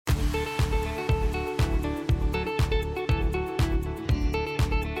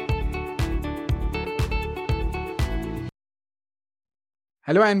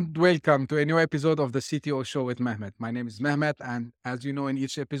Hello and welcome to a new episode of the CTO Show with Mehmet. My name is Mehmet, and as you know, in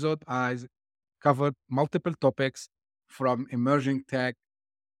each episode, covered multiple topics from emerging tech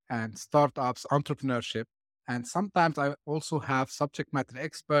and startups, entrepreneurship, and sometimes I also have subject matter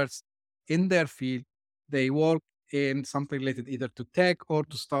experts in their field. They work in something related either to tech or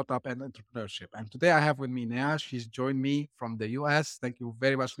to startup and entrepreneurship. And today I have with me Neha. She's joined me from the US. Thank you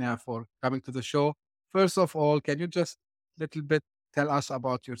very much, Neha, for coming to the show. First of all, can you just little bit tell us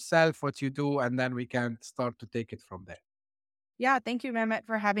about yourself, what you do, and then we can start to take it from there. Yeah, thank you, Mehmet,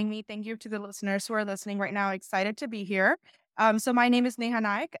 for having me. Thank you to the listeners who are listening right now. Excited to be here. So my name is Neha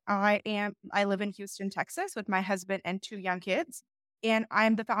Naik. I live in Houston, Texas, with my husband and two young kids, and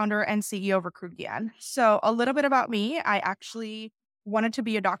I'm the founder and CEO of Recruitment. So a little bit about me: I actually wanted to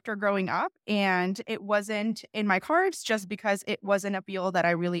be a doctor growing up, and it wasn't in my cards just because it wasn't a field that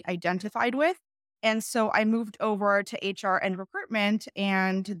I really identified with. And so I moved over to HR and recruitment,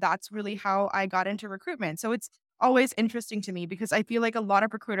 and that's really how I got into recruitment. So it's always interesting to me because I feel like a lot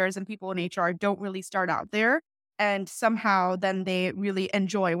of recruiters and people in HR don't really start out there, and somehow then they really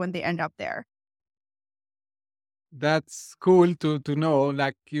enjoy when they end up there. That's cool to know.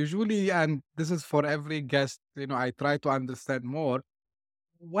 Like usually, and this is for every guest, I try to understand more.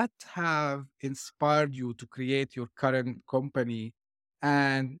 What have inspired you to create your current company?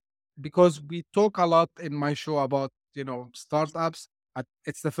 And because we talk a lot in my show about, startups,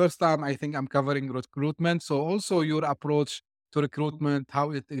 it's the first time I think I'm covering recruitment. So also your approach to recruitment, how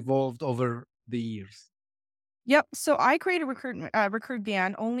it evolved over the years. Yep. So I created Recruit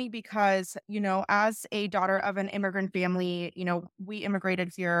Band only because, as a daughter of an immigrant family, we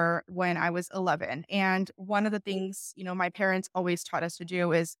immigrated here when I was 11. And one of the things, my parents always taught us to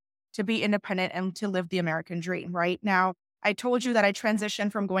do is to be independent and to live the American dream, right? Now, I told you that I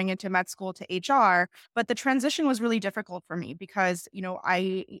transitioned from going into med school to HR, but the transition was really difficult for me because,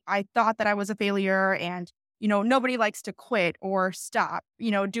 I thought that I was a failure, and nobody likes to quit or stop,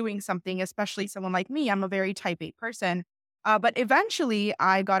 doing something, especially someone like me. I'm a very type A person. But eventually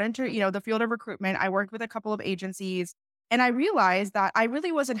I got into, the field of recruitment. I worked with a couple of agencies, and I realized that I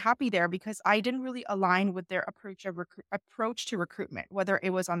really wasn't happy there because I didn't really align with their approach to recruitment, whether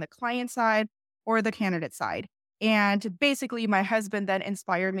it was on the client side or the candidate side. And basically my husband then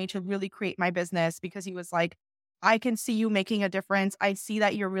inspired me to really create my business because he was like, I can see you making a difference. I see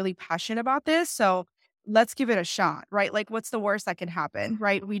that you're really passionate about this. So let's give it a shot, right? Like, what's the worst that can happen,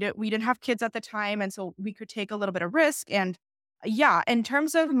 right? We didn't have kids at the time, and so we could take a little bit of risk. And yeah, in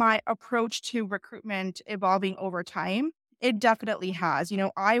terms of my approach to recruitment evolving over time, it definitely has.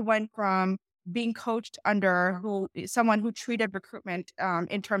 I went from being coached under someone who treated recruitment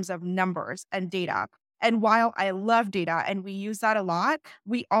in terms of numbers and data. And while I love data and we use that a lot,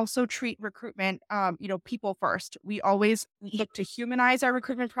 we also treat recruitment, people first. We always look to humanize our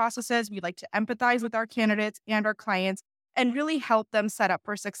recruitment processes. We like to empathize with our candidates and our clients and really help them set up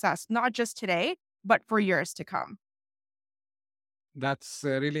for success, not just today, but for years to come. That's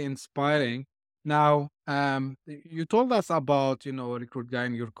really inspiring. Now, you told us about, Recruit Guy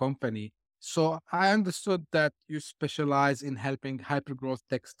in your company. So I understood that you specialize in helping hypergrowth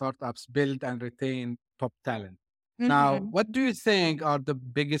tech startups build and retain top talent. Now, Mhm. what do you think are the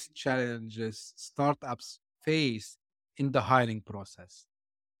biggest challenges startups face in the hiring process?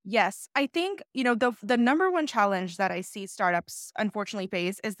 Yes, I think, the number one challenge that I see startups unfortunately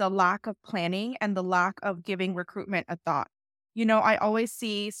face is the lack of planning and the lack of giving recruitment a thought. I always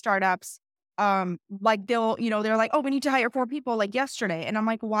see startups like they're like, "Oh, we need to hire four people like yesterday." And I'm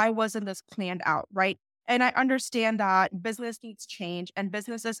like, "Why wasn't this planned out?" Right? And I understand that business needs change and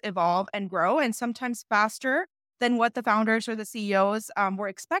businesses evolve and grow, and sometimes faster than what the founders or the CEOs were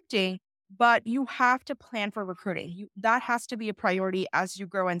expecting, but you have to plan for recruiting. That has to be a priority as you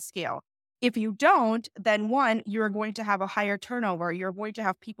grow and scale. If you don't, then one, you're going to have a higher turnover. You're going to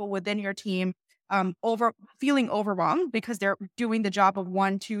have people within your team over feeling overwhelmed because they're doing the job of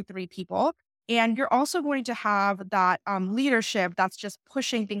one, two, three people. And you're also going to have that leadership that's just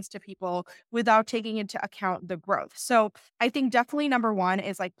pushing things to people without taking into account the growth. So I think definitely number one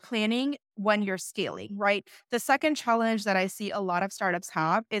is like planning when you're scaling, right? The second challenge that I see a lot of startups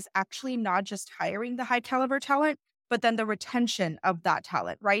have is actually not just hiring the high caliber talent, but then the retention of that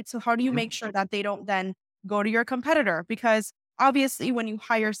talent, right? So how do you make sure that they don't then go to your competitor? Because obviously, when you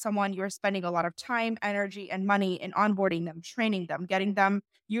hire someone, you're spending a lot of time, energy, and money in onboarding them, training them, getting them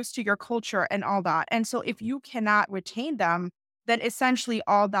used to your culture and all that. And so if you cannot retain them, then essentially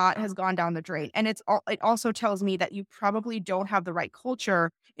all that has gone down the drain. And it also tells me that you probably don't have the right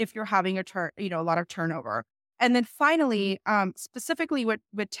culture if you're having a lot of turnover. And then finally, specifically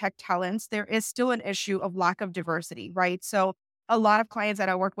with tech talents, there is still an issue of lack of diversity, right? So a lot of clients that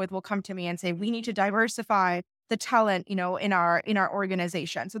I work with will come to me and say, we need to diversify the talent, in our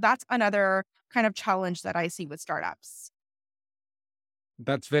organization. So that's another kind of challenge that I see with startups.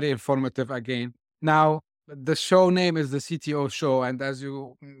 That's very informative again. Now, the show name is the CTO show. And as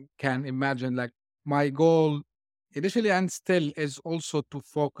you can imagine, like my goal initially and still is also to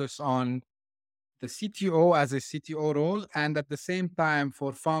focus on the CTO as a CTO role and at the same time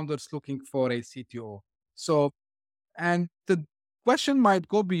for founders looking for a CTO. So, and the question might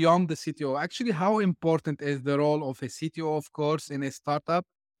go beyond the CTO. Actually, how important is the role of a CTO, of course, in a startup?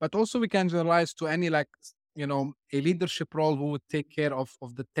 But also, we can generalize to any like, a leadership role who would take care of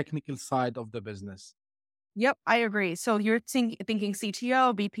the technical side of the business. Yep, I agree. So you're thinking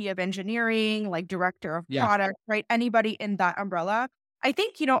CTO, VP of engineering, like director of Yeah. product, right? Anybody in that umbrella. I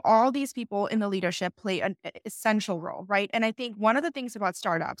think, all these people in the leadership play an essential role, right? And I think one of the things about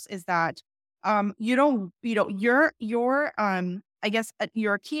startups is that you don't, I guess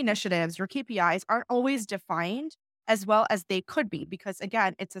your key initiatives, your KPIs aren't always defined as well as they could be because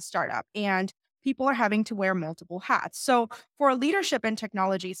again, it's a startup and people are having to wear multiple hats. So for leadership and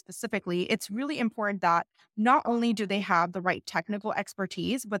technology specifically, it's really important that not only do they have the right technical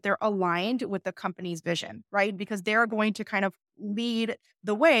expertise, but they're aligned with the company's vision, right? Because they're going to kind of lead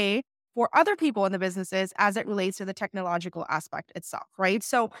the way for other people in the businesses as it relates to the technological aspect itself, right?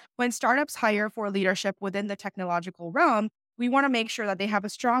 So when startups hire for leadership within the technological realm, we want to make sure that they have a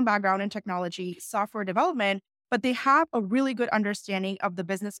strong background in technology, software development, but they have a really good understanding of the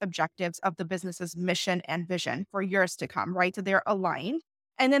business objectives of the business's mission and vision for years to come, right? So they're aligned.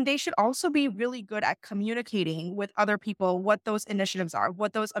 And then they should also be really good at communicating with other people what those initiatives are,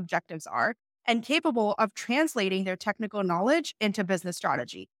 what those objectives are, and capable of translating their technical knowledge into business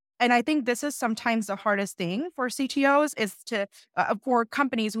strategy. And I think this is sometimes the hardest thing for CTOs is for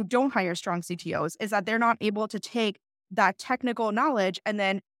companies who don't hire strong CTOs is that they're not able to take that technical knowledge and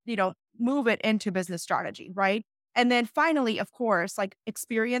then, move it into business strategy, right? And then finally, of course, like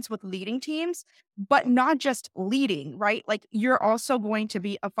experience with leading teams, but not just leading, right? Like you're also going to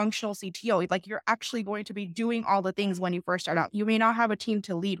be a functional CTO. Like you're actually going to be doing all the things when you first start out. You may not have a team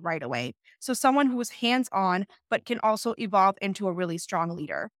to lead right away. So someone who is hands on, but can also evolve into a really strong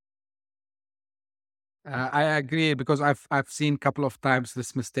leader. I agree because I've seen a couple of times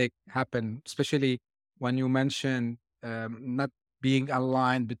this mistake happen, especially when you mention not being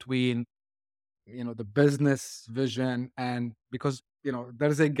aligned between the business vision and because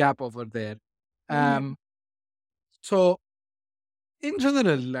there's a gap over there. Mhm. So in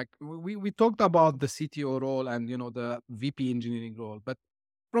general, like we talked about the CTO role and the VP engineering role, but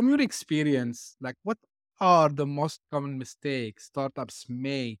from your experience, like what are the most common mistakes startups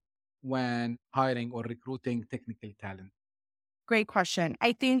make when hiring or recruiting technical talent? Great question.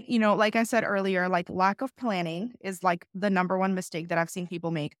 I think, like I said earlier, like lack of planning is like the number one mistake that I've seen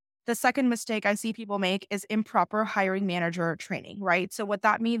people make. The second mistake I see people make is improper hiring manager training, right? So what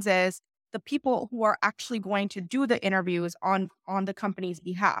that means is the people who are actually going to do the interviews on the company's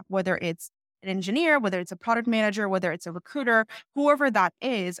behalf, whether it's an engineer, whether it's a product manager, whether it's a recruiter, whoever that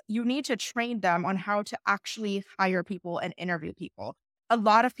is, you need to train them on how to actually hire people and interview people. A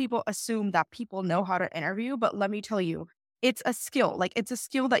lot of people assume that people know how to interview, but let me tell you, it's a skill. Like it's a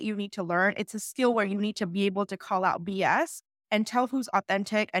skill that you need to learn. It's a skill where you need to be able to call out BS and tell who's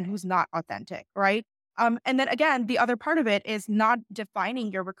authentic and who's not authentic, right? And then again, the other part of it is not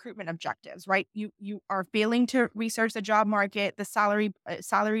defining your recruitment objectives, right? You are failing to research the job market, the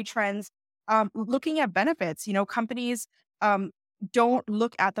salary trends, looking at benefits. Companies um, don't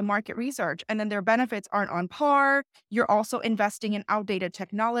look at the market research, and then their benefits aren't on par. You're also investing in outdated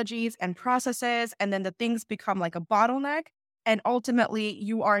technologies and processes, and then the things become like a bottleneck. And ultimately,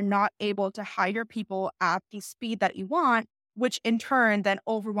 you are not able to hire people at the speed that you want, which in turn then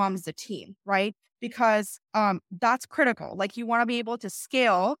overwhelms the team, right? Because that's critical. Like you want to be able to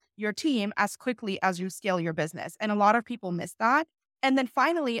scale your team as quickly as you scale your business. And a lot of people miss that. And then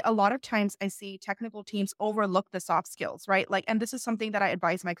finally, a lot of times I see technical teams overlook the soft skills, right? Like, and this is something that I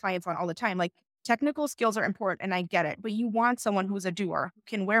advise my clients on all the time. Like, technical skills are important and I get it, but you want someone who's a doer, who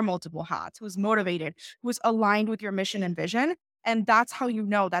can wear multiple hats, who's motivated, who's aligned with your mission and vision. And that's how you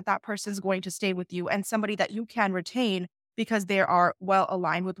know that that person's going to stay with you and somebody that you can retain because they are well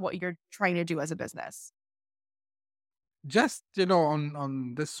aligned with what you're trying to do as a business. Just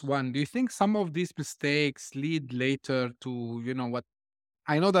on this one, do you think some of these mistakes lead later to what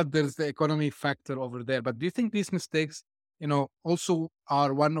I know that there's the economy factor over there, but do you think these mistakes also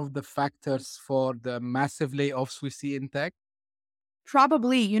are one of the factors for the massive layoffs we see in tech?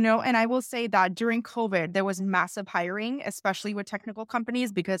 Probably, and I will say that during COVID, there was massive hiring, especially with technical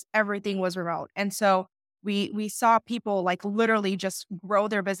companies, because everything was remote. And so We saw people like literally just grow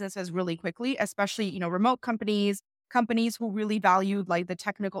their businesses really quickly, especially, remote companies, companies who really valued like the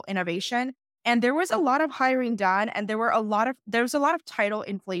technical innovation. And there was a lot of hiring done, and there was a lot of title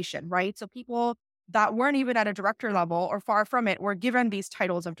inflation, right? So people that weren't even at a director level or far from it were given these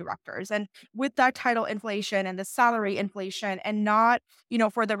titles of directors. And with that title inflation and the salary inflation, and not,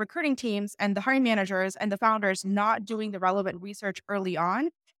 for the recruiting teams and the hiring managers and the founders not doing the relevant research early on,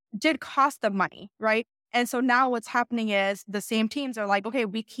 did cost them money, right? And so now what's happening is the same teams are like, okay,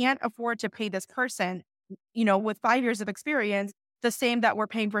 we can't afford to pay this person, with 5 years of experience, the same that we're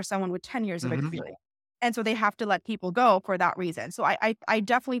paying for someone with 10 years of Hmm. experience. And so they have to let people go for that reason. So I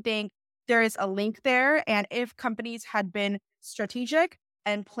definitely think there is a link there. And if companies had been strategic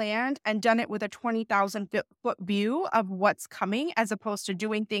and planned and done it with a 20,000 foot view of what's coming, as opposed to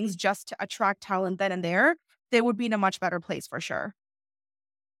doing things just to attract talent then and there, they would be in a much better place for sure.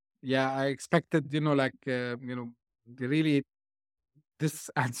 Yeah, I expected, really this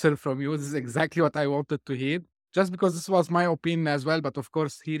answer from you. This is exactly what I wanted to hear, just because this was my opinion as well. But of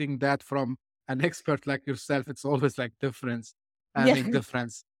course, hearing that from an expert like yourself, it's always like Yeah. make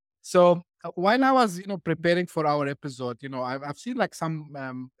difference. So while I was, preparing for our episode, I've seen like some,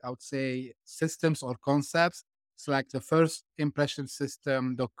 I would say, systems or concepts. It's like the first impression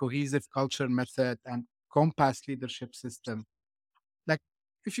system, the cohesive culture method, and compass leadership system. Like,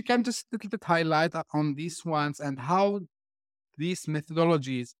 if you can just a little bit highlight on these ones and how these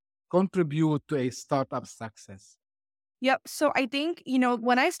methodologies contribute to a startup success. Yep. So I think,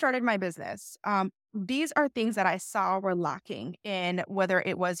 when I started my business, these are things that I saw were lacking in whether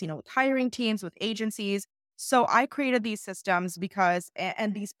it was, with hiring teams, with agencies. So I created these systems because,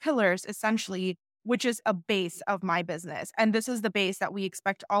 and these pillars essentially, which is a base of my business. And this is the base that we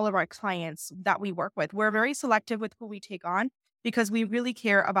expect all of our clients that we work with. We're very selective with who we take on because we really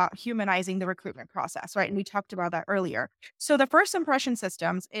care about humanizing the recruitment process, right? And we talked about that earlier. So the first impression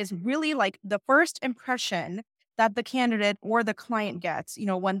systems is really like the first impression that the candidate or the client gets,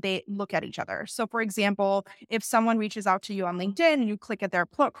 when they look at each other. So, for example, if someone reaches out to you on LinkedIn and you click at their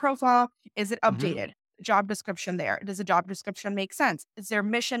profile, is it Mhm. updated? Job description there. Does the job description make sense? Is their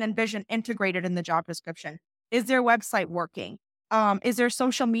mission and vision integrated in the job description? Is their website working? Is their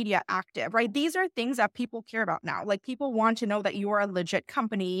social media active? Right? These are things that people care about now. Like people want to know that you are a legit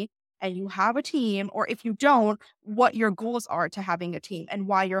company and you have a team, or if you don't, what your goals are to having a team and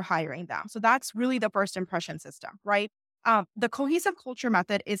why you're hiring them. So that's really the first impression system, right? The cohesive culture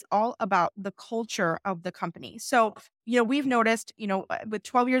method is all about the culture of the company. So, we've noticed, with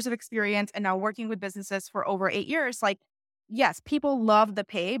 12 years of experience and now working with businesses for over 8 years, like, yes, people love the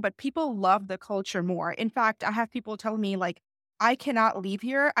pay, but people love the culture more. In fact, I have people tell me, like, I cannot leave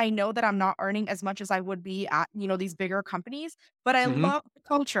here. I know that I'm not earning as much as I would be at, these bigger companies, but I Mhm. love the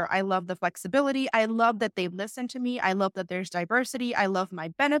culture. I love the flexibility. I love that they listen to me. I love that there's diversity. I love my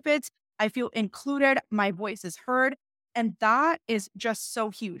benefits. I feel included. My voice is heard. And that is just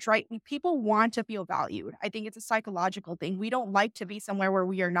so huge, right? People want to feel valued. I think it's a psychological thing. We don't like to be somewhere where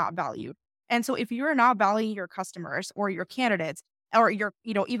we are not valued. And so if you're not valuing your customers or your candidates or your,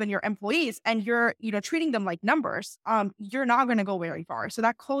 even your employees, and you're, treating them like numbers, you're not going to go very far. So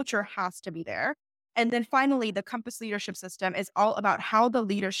that culture has to be there. And then finally, the compass leadership system is all about how the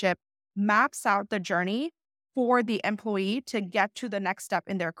leadership maps out the journey for the employee to get to the next step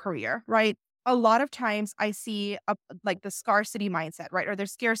in their career, right? A lot of times I see like the scarcity mindset, right? Or the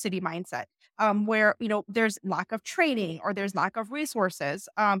scarcity mindset, where, there's lack of training or there's lack of resources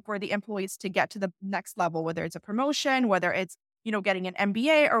for the employees to get to the next level, whether it's a promotion, whether it's, getting an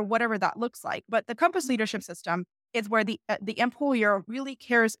MBA or whatever that looks like. But the compass leadership system is where the employer really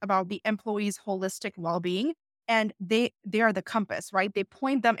cares about the employee's holistic well-being, and they are the compass, right? They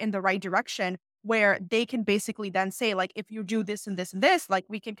point them in the right direction where they can basically then say, like, if you do this and this and this, like,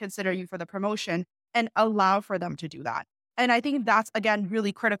 we can consider you for the promotion, and allow for them to do that. And I think that's again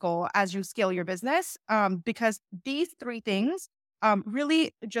really critical as you scale your business, because these three things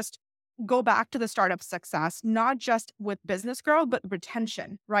really just go back to the startup success, not just with business growth, but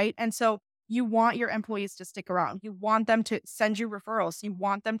retention, right? And so you want your employees to stick around. You want them to send you referrals. You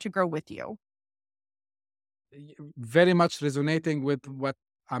want them to grow with you. Very much resonating with what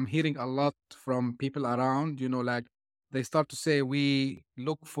I'm hearing a lot from people around, like they start to say we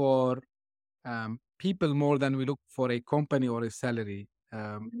look for people more than we look for a company or a salary,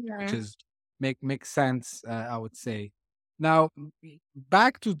 which Yeah. is makes sense, I would say. Now,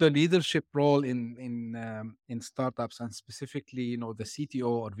 back to the leadership role in startups and specifically, the CTO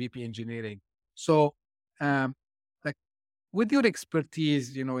or VP engineering. So, um, like with your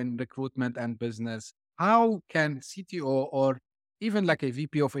expertise, in recruitment and business, how can CTO or even like a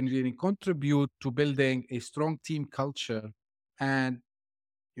VP of engineering contribute to building a strong team culture and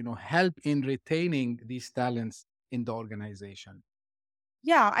help in retaining these talents in the organization?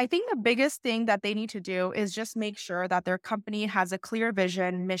 Yeah, I think the biggest thing that they need to do is just make sure that their company has a clear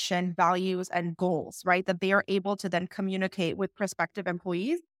vision, mission, values, and goals, right? That they are able to then communicate with prospective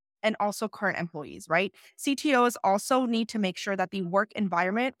employees and also current employees, right? CTOs also need to make sure that the work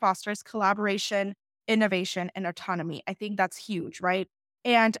environment fosters collaboration, innovation, and autonomy. I think that's huge, right?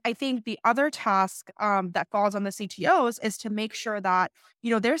 And I think the other task that falls on the CTOs is to make sure that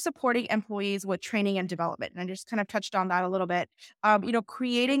they're supporting employees with training and development. And I just kind of touched on that a little bit,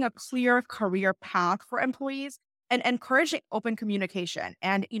 creating a clear career path for employees and encouraging open communication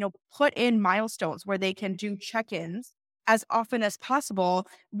and, put in milestones where they can do check ins as often as possible,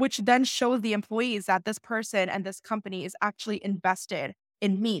 which then shows the employees that this person and this company is actually invested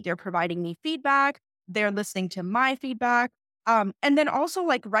in me. They're providing me feedback, they're listening to my feedback. And then also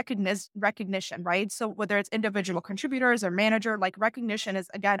like recognition, right? So whether it's individual contributors or manager, like recognition is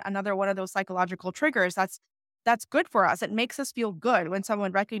again another one of those psychological triggers that's good for us. It makes us feel good when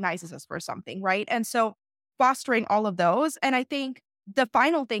someone recognizes us for something, right? And so fostering all of those. And I think the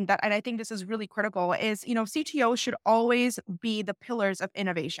final thing that, and I think this is really critical, is, CTOs should always be the pillars of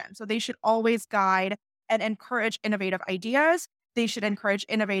innovation. So they should always guide and encourage innovative ideas. They should encourage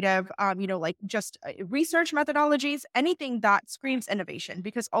innovative, like just research methodologies, anything that screams innovation,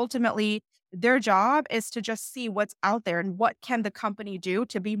 because ultimately their job is to just see what's out there and what can the company do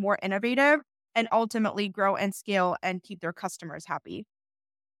to be more innovative and ultimately grow and scale and keep their customers happy.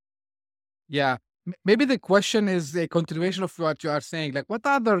 Yeah. Maybe the question is a continuation of what you are saying. Like, what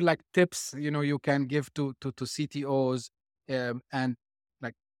other like tips you can give to CTOs, and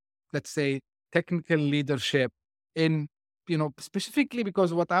like, let's say, technical leadership in specifically,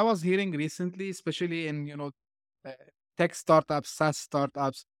 because what I was hearing recently, especially in uh, tech startups, SaaS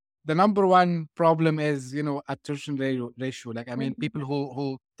startups, the number one problem is attrition ratio. Like, I mean, people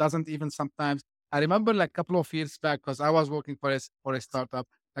who doesn't even sometimes. I remember like a couple of years back, because I was working for a startup.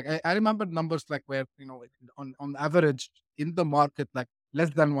 Like, I remember numbers like where on average in the market, like less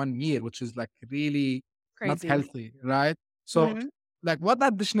than 1 year, which is like really not Crazy. healthy, right? So, Mhm. like, what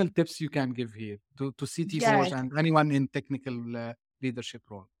additional tips you can give here to CTOs Yes. and anyone in technical leadership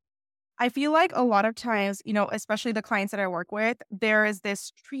role? I feel like a lot of times, especially the clients that I work with, there is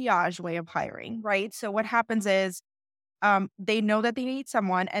this triage way of hiring, right? So what happens is they know that they need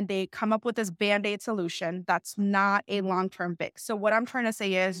someone and they come up with this band-aid solution that's not a long-term fix. So what I'm trying to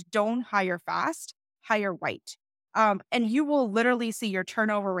say is don't hire fast, hire right. And you will literally see your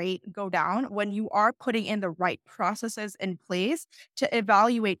turnover rate go down when you are putting in the right processes in place to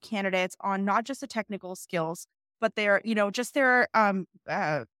evaluate candidates on not just the technical skills, but their, just their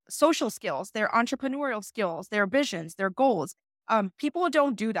social skills, their entrepreneurial skills, their visions, their goals. People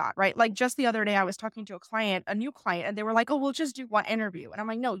don't do that, right? Like just the other day, I was talking to a client, a new client, and they were like, "Oh, we'll just do one interview." And I'm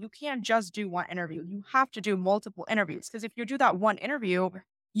like, "No, you can't just do one interview. You have to do multiple interviews because if you do that one interview,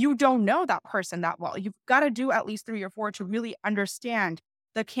 you don't know that person that well. You've got to do at least 3 or 4 to really understand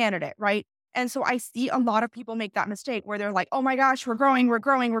the candidate, right?" And so I see a lot of people make that mistake where they're like, "Oh my gosh, we're growing, we're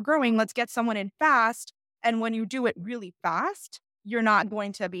growing, we're growing. Let's get someone in fast." And when you do it really fast, you're not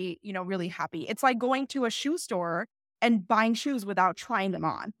going to be, really happy. It's like going to a shoe store and buying shoes without trying them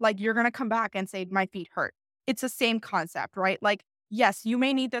on. Like you're going to come back and say, my feet hurt. It's the same concept, right? Like, yes, you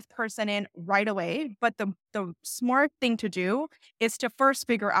may need this person in right away, but the smart thing to do is to first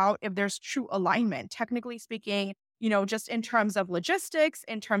figure out if there's true alignment, technically speaking, just in terms of logistics,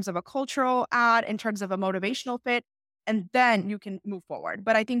 in terms of a cultural add, in terms of a motivational fit, and then you can move forward.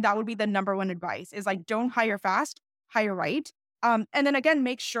 But I think that would be the number one advice is like, don't hire fast, hire right. And then again,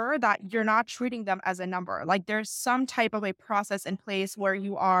 make sure that you're not treating them as a number. Like there's some type of a process in place where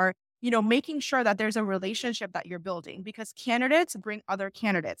you are, making sure that there's a relationship that you're building because candidates bring other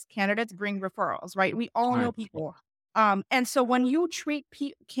candidates. Candidates bring referrals, right? We all know Right. people. And so when you treat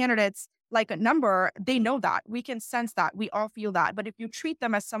candidates like a number, they know that. We can sense that. We all feel that. But if you treat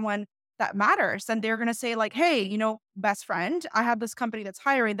them as someone that matters, then they're going to say like, hey, best friend, I have this company that's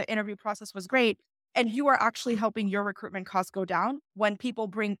hiring. The interview process was great and you are actually helping your recruitment costs go down when people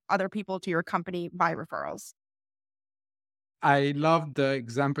bring other people to your company by referrals. I love the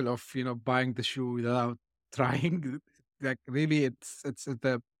example of buying the shoe without trying. Like, really, it's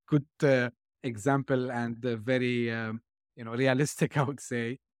the good example and very realistic, I would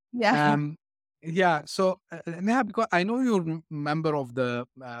say. Yeah. Um, yeah. So, Neha, because I know you're member of the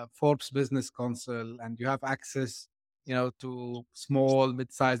Forbes Business Council and you have access, to small,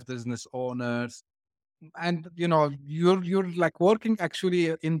 mid-sized business owners, and you're like working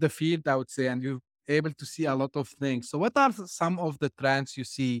actually in the field, I would say, and you've able to see a lot of things. So, what are some of the trends you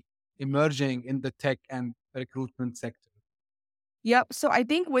see emerging in the tech and recruitment sector? Yep. So I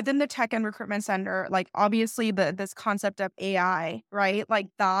think within the tech and recruitment center, like obviously this concept of AI, right? Like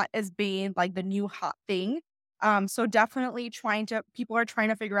that is being like the new hot thing. So definitely people are trying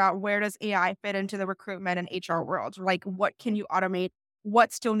to figure out where does AI fit into the recruitment and HR world? Like what can you automate?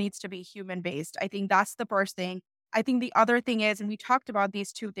 What still needs to be human based? I think that's the first thing. I think the other thing is, and we talked about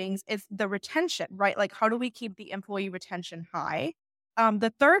these two things, is the retention, right? Like how do we keep the employee retention high?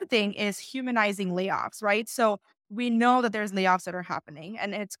 The third thing is humanizing layoffs, right? So we know that there's layoffs that are happening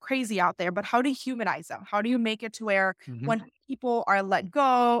and it's crazy out there, but how do you humanize them? How do you make it to where Hmm. when people are let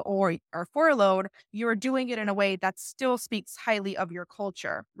go or are furloughed, you're doing it in a way that still speaks highly of your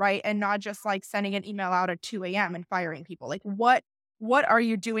culture, right? And not just like sending an email out at 2 a.m. and firing people. Like what are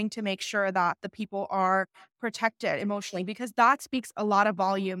you doing to make sure that the people are protected emotionally? Because that speaks a lot of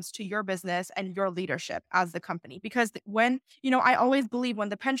volumes to your business and your leadership as the company. Because when, I always believe when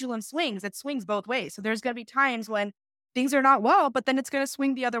the pendulum swings, it swings both ways. So there's going to be times when things are not well, but then it's going to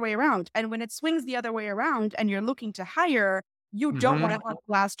swing the other way around. And when it swings the other way around and you're looking to hire, you don't want Hmm. to have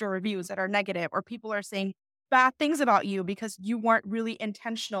Glassdoor reviews that are negative or people are saying bad things about you because you weren't really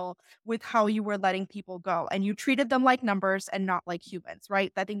intentional with how you were letting people go and you treated them like numbers and not like humans,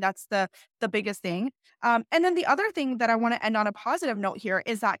 right? I think that's the biggest thing. And then the other thing that I want to end on a positive note here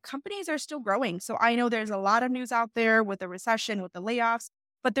is that companies are still growing. So I know there's a lot of news out there with the recession, with the layoffs,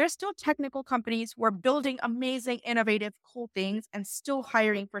 but there's still technical companies who are building amazing, innovative, cool things and still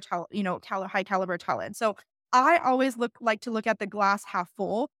hiring for high caliber talent. So I always look at the glass half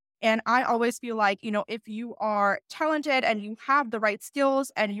full. And I always feel like, if you are talented and you have the right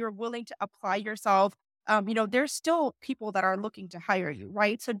skills and you're willing to apply yourself, there's still people that are looking to hire you,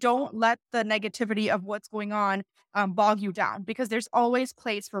 right? So don't let the negativity of what's going on bog you down because there's always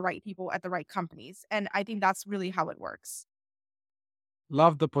place for right people at the right companies. And I think that's really how it works.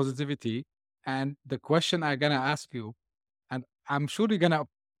 Love the positivity. And the question I'm going to ask you, and I'm sure you're going to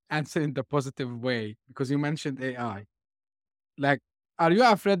answer in the positive way because you mentioned AI. Like, are you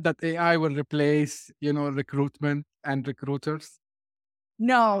afraid that AI will replace, recruitment and recruiters?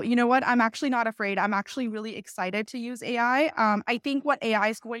 No, you know what? I'm actually not afraid. I'm actually really excited to use AI. I think what AI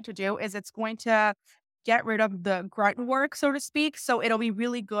is going to do is it's going to get rid of the grunt work, so to speak. So it'll be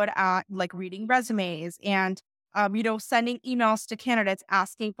really good at like reading resumes and, sending emails to candidates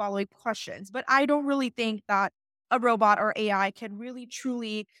asking following questions. But I don't really think that a robot or AI can really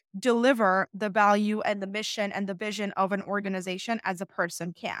truly deliver the value and the mission and the vision of an organization as a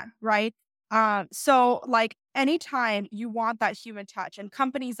person can, right? So like anytime you want that human touch and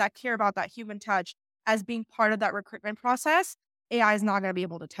companies that care about that human touch as being part of that recruitment process, AI is not going to be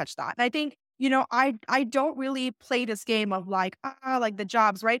able to touch that. And I think, I don't really play this game of like the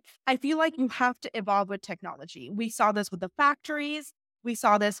jobs, right? I feel like you have to evolve with technology. We saw this with the factories. We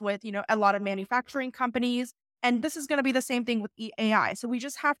saw this with, a lot of manufacturing companies. And this is going to be the same thing with AI. So we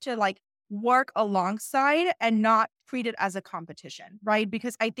just have to like work alongside and not treat it as a competition, right?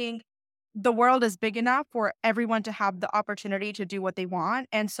 Because I think the world is big enough for everyone to have the opportunity to do what they want.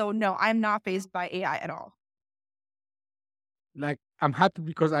 And so, no, I'm not phased by AI at all. Like, I'm happy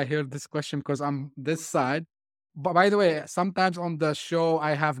because I heard this question because I'm this side. But by the way, sometimes on the show,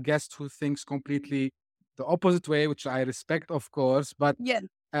 I have guests who thinks completely the opposite way, which I respect, of course. But Yeah.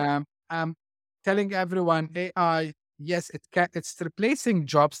 I'm telling everyone, AI, yes, it's replacing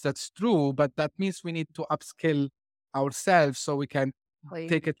jobs. That's true, but that means we need to upskill ourselves so we can Like,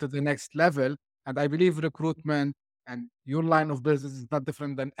 take it to the next level. And I believe recruitment and your line of business is not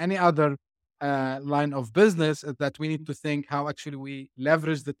different than any other line of business, that we need to think how actually we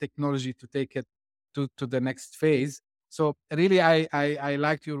leverage the technology to take it to the next phase. So really, I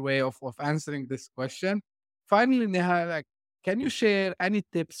liked your way of answering this question. Finally, Neha, like, can you share any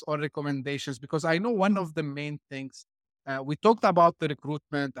tips or recommendations? Because I know one of the main things we talked about the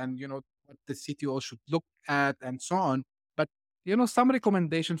recruitment and what the CTO should look at and so on, but some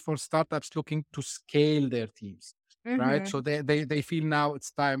recommendations for startups looking to scale their teams, right? mhm. So they feel now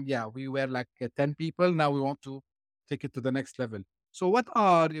it's time. Yeah, we were like 10 people. Now we want to take it to the next level. So what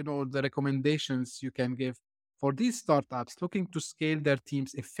are, the recommendations you can give for these startups looking to scale their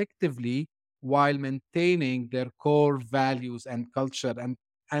teams effectively while maintaining their core values and culture?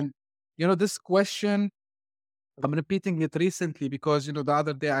 And this question, I'm repeating it recently because the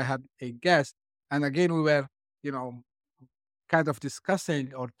other day I had a guest, and again we were, you know, kind of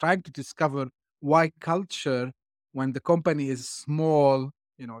discussing or trying to discover why culture, when the company is small,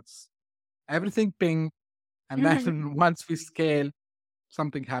 it's everything ping, and then once we scale,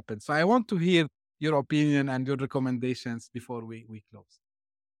 something happens. So I want to hear your opinion and your recommendations before we close.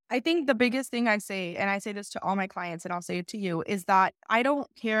 I think the biggest thing I say, and I say this to all my clients and I'll say it to you, is that I don't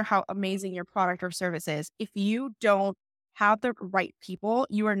care how amazing your product or service is. If you don't have the right people,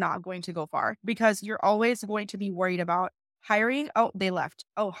 you are not going to go far because you're always going to be worried about hiring. Oh, they left.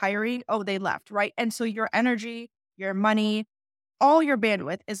 Oh, hiring. Oh, they left. Right. And so your energy, your money, all your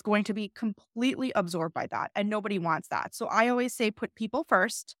bandwidth is going to be completely absorbed by that. And nobody wants that. So I always say put people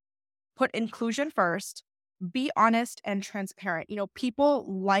first, put inclusion first, be honest and transparent. People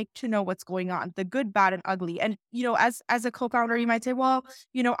like to know what's going on, the good, bad, and ugly. And as a co-founder, you might say, well,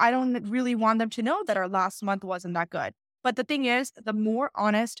 I don't really want them to know that our last month wasn't that good. But the thing is, the more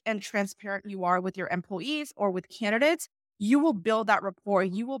honest and transparent you are with your employees or with candidates, you will build that rapport,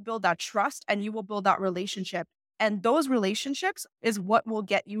 you will build that trust, and you will build that relationship. And those relationships is what will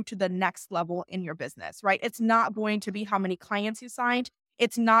get you to the next level in your business, right? It's not going to be how many clients you signed.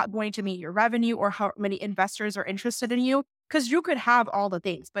 It's not going to meet your revenue or how many investors are interested in you because you could have all the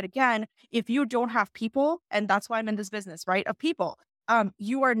things. But again, if you don't have people, and that's why I'm in this business, right? Of people,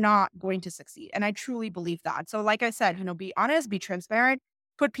 you are not going to succeed. And I truly believe that. So, like I said, be honest, be transparent,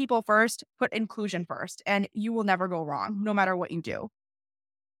 put people first, put inclusion first, and you will never go wrong, no matter what you do.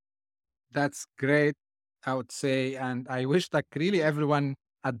 That's great, I would say, and I wish that really everyone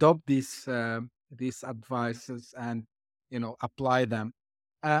adopt these advices and apply them.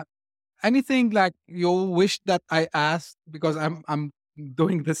 Uh, Anything like you wish that I asked because I'm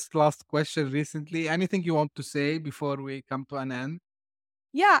doing this last question recently. Anything you want to say before we come to an end?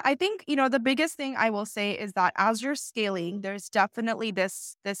 Yeah, I think, the biggest thing I will say is that as you're scaling, there's definitely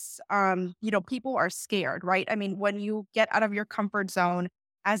this, people are scared, right? I mean, when you get out of your comfort zone,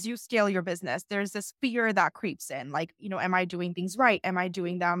 as you scale your business, there's this fear that creeps in, like, am I doing things right? Am I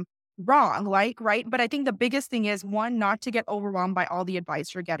doing them wrong? Like, right? But I think the biggest thing is one, not to get overwhelmed by all the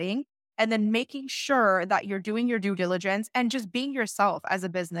advice you're getting. And then making sure that you're doing your due diligence and just being yourself as a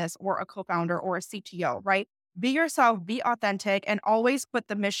business or a co founder or a CTO, right? Be yourself, be authentic, and always put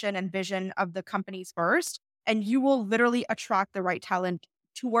the mission and vision of the companies first. And you will literally attract the right talent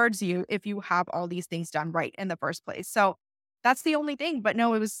towards you if you have all these things done right in the first place. So that's the only thing. But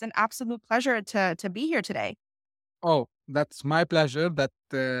no, it was an absolute pleasure to be here today. Oh, that's my pleasure that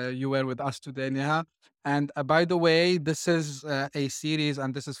you were with us today, Neha. And by the way, this is a series,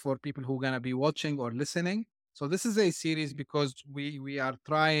 and this is for people who are gonna be watching or listening. So this is a series because we are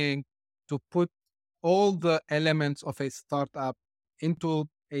trying to put all the elements of a startup into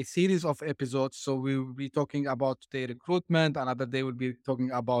a series of episodes. So we will be talking about today recruitment. Another day we'll be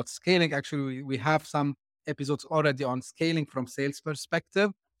talking about scaling. Actually, we have some episodes already on scaling from sales perspective.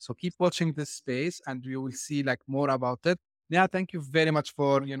 So keep watching this space and you will see like more about it. Yeah, thank you very much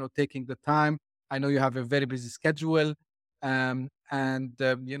for taking the time. I know you have a very busy schedule. And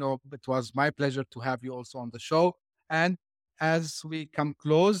it was my pleasure to have you also on the show. And as we come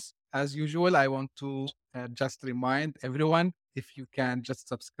close, as usual, I want to just remind everyone if you can just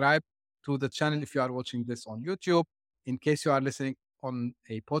subscribe to the channel if you are watching this on YouTube. In case you are listening on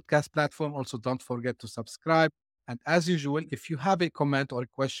a podcast platform, also don't forget to subscribe. And as usual, if you have a comment or a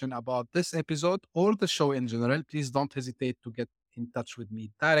question about this episode or the show in general, please don't hesitate to get in touch with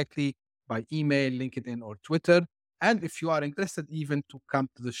me directly by email, LinkedIn, or Twitter. And if you are interested even to come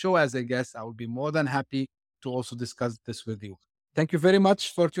to the show as a guest, I will be more than happy to also discuss this with you. Thank you very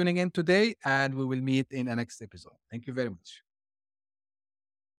much for tuning in today, and we will meet in the next episode. Thank you very much.